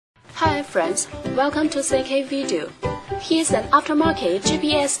Hi friends, welcome to CK Video. Here's an aftermarket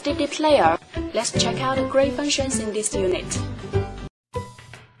GPS DVD player. Let's check out the great functions in this unit.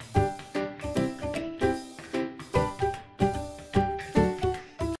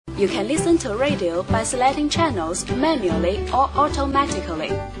 You can listen to radio by selecting channels manually or automatically.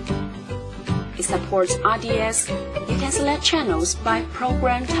 It supports RDS. You can select channels by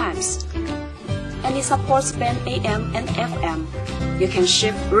program types. And it supports band AM and FM. You can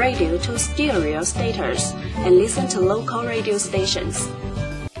shift radio to stereo status and listen to local radio stations.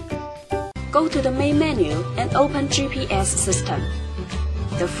 Go to the main menu and open GPS system.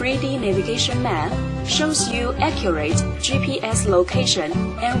 The 3D navigation map shows you accurate GPS location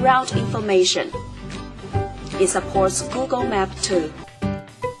and route information. It supports Google Maps too.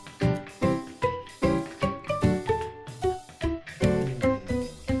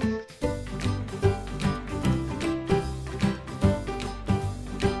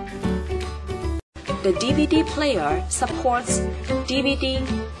 The DVD player supports DVD,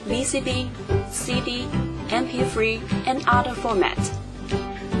 VCD, CD, MP3, and other formats.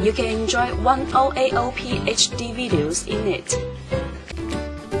 You can enjoy 1080p HD videos in it.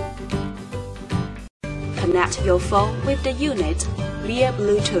 Connect your phone with the unit via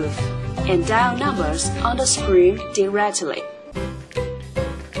Bluetooth and dial numbers on the screen directly.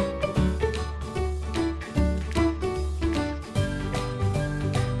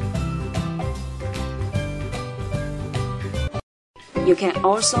 You can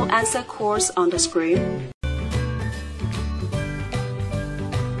also answer calls on the screen.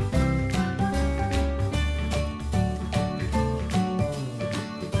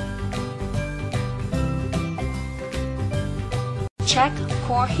 Check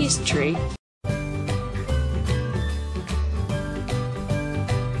call history.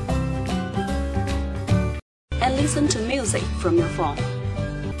 And listen to music from your phone.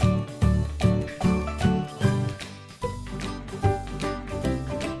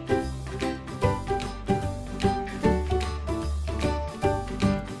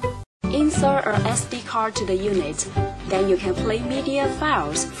 Insert an SD card to the unit, then you can play media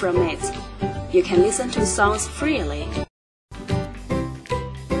files from it. You can listen to songs freely.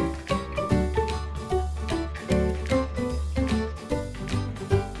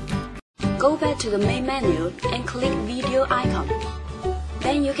 Go back to the main menu and click video icon.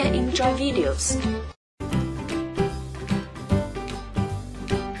 Then you can enjoy videos.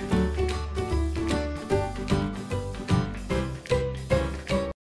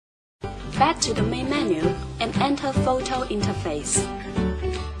 Back to the main menu and enter photo interface.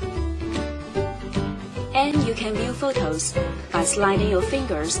 And you can view photos by sliding your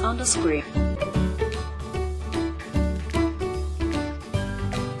fingers on the screen.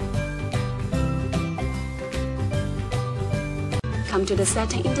 Come to the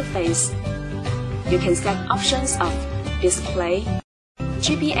setting interface. You can set options of display,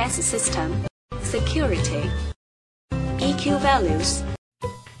 GPS system, security, EQ values,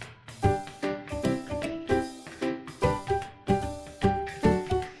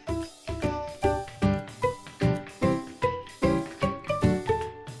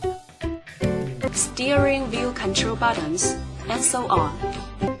 steering wheel control buttons, and so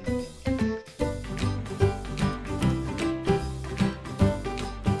on.